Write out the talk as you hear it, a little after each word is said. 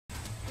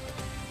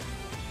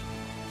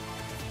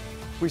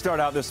We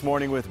start out this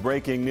morning with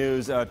breaking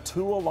news. A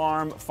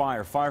two-alarm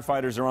fire.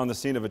 Firefighters are on the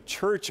scene of a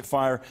church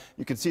fire.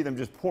 You can see them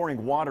just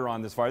pouring water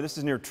on this fire. This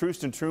is near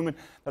Troost and Truman.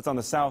 That's on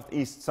the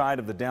southeast side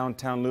of the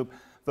downtown loop.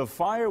 The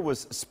fire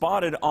was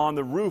spotted on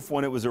the roof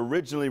when it was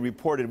originally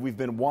reported. We've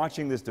been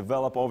watching this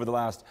develop over the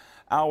last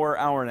hour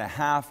and a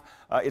half.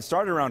 It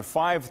started around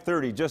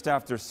 5:30, just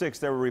after 6.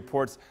 There were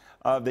reports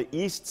the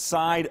east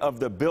side of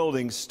the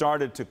building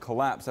started to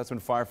collapse. That's when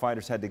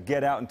firefighters had to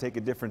get out and take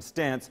a different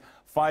stance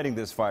fighting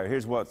this fire.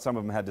 Here's what some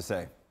of them had to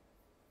say.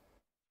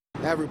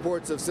 I have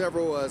reports of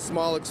several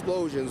small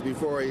explosions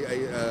before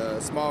a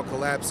small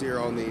collapse here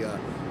on the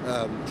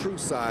true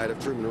side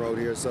of Truman Road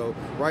here. So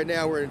right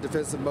now we're in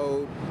defensive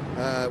mode.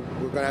 We're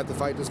going to have to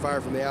fight this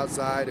fire from the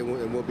outside,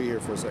 and we'll be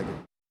here for a second.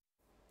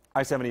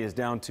 I-70 is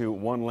down to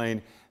one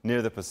lane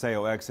near the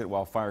Paseo exit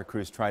while fire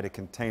crews try to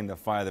contain the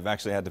fire. They've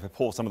actually had to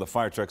pull some of the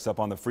fire trucks up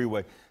on the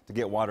freeway to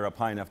get water up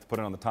high enough to put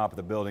it on the top of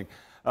the building.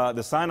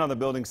 The sign on the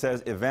building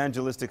says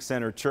Evangelistic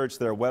Center Church.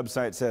 Their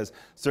website says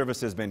service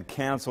has been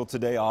canceled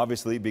today,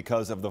 obviously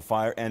because of the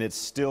fire, and it's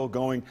still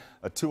going.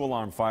 A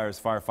two-alarm fire as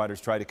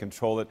firefighters try to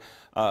control it.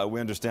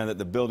 We understand that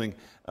the building,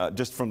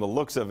 just from the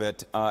looks of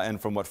it and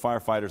from what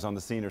firefighters on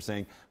the scene are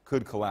saying,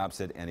 could collapse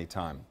at any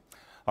time.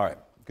 All right.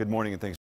 Good morning and thanks.